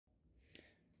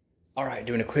Alright,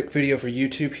 doing a quick video for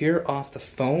YouTube here off the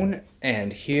phone,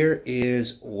 and here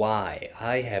is why.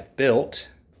 I have built...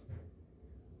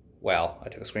 Wow, I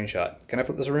took a screenshot. Can I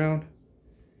flip this around?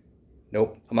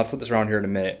 Nope, I'm gonna flip this around here in a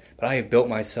minute. But I have built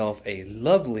myself a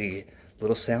lovely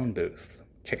little sound booth.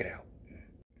 Check it out.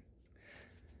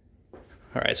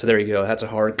 Alright, so there you go. That's a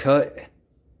hard cut.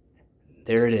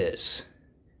 There it is.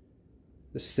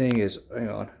 This thing is... hang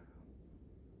on. Is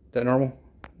that normal?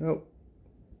 Nope.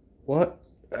 What?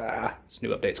 This new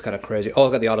update's kind of crazy. Oh,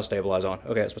 I've got the auto stabilize on.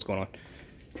 Okay, that's what's going on.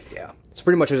 Yeah. So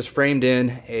pretty much I just framed in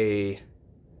a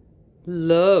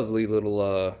lovely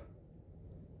little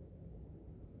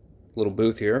little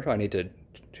booth here. I need to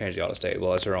change the auto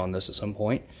stabilizer on this at some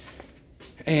point.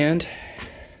 And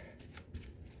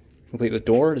complete with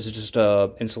door. This is just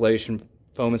insulation,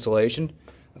 foam insulation.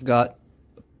 I've got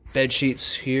bed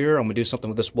sheets here. I'm gonna do something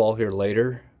with this wall here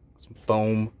later. Some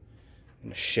foam.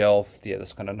 And a shelf, yeah,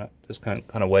 this kind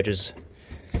of wedges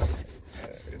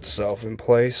itself in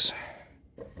place.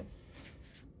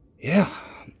 Yeah,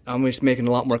 I'm just making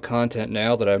a lot more content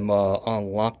now that I'm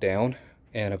on lockdown,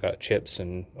 and I've got chips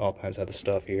and all kinds of other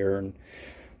stuff here. And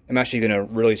I'm actually gonna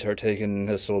really start taking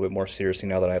this a little bit more seriously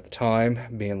now that I have the time,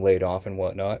 being laid off and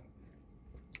whatnot.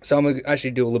 So I'm gonna actually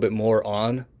do a little bit more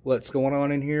on what's going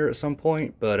on in here at some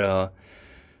point. But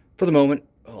for the moment,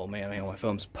 oh man, my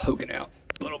thumb's poking out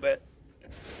a little bit.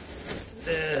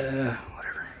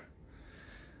 Whatever.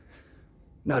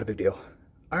 Not a big deal.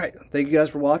 Alright, thank you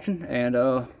guys for watching, and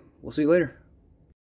we'll see you later.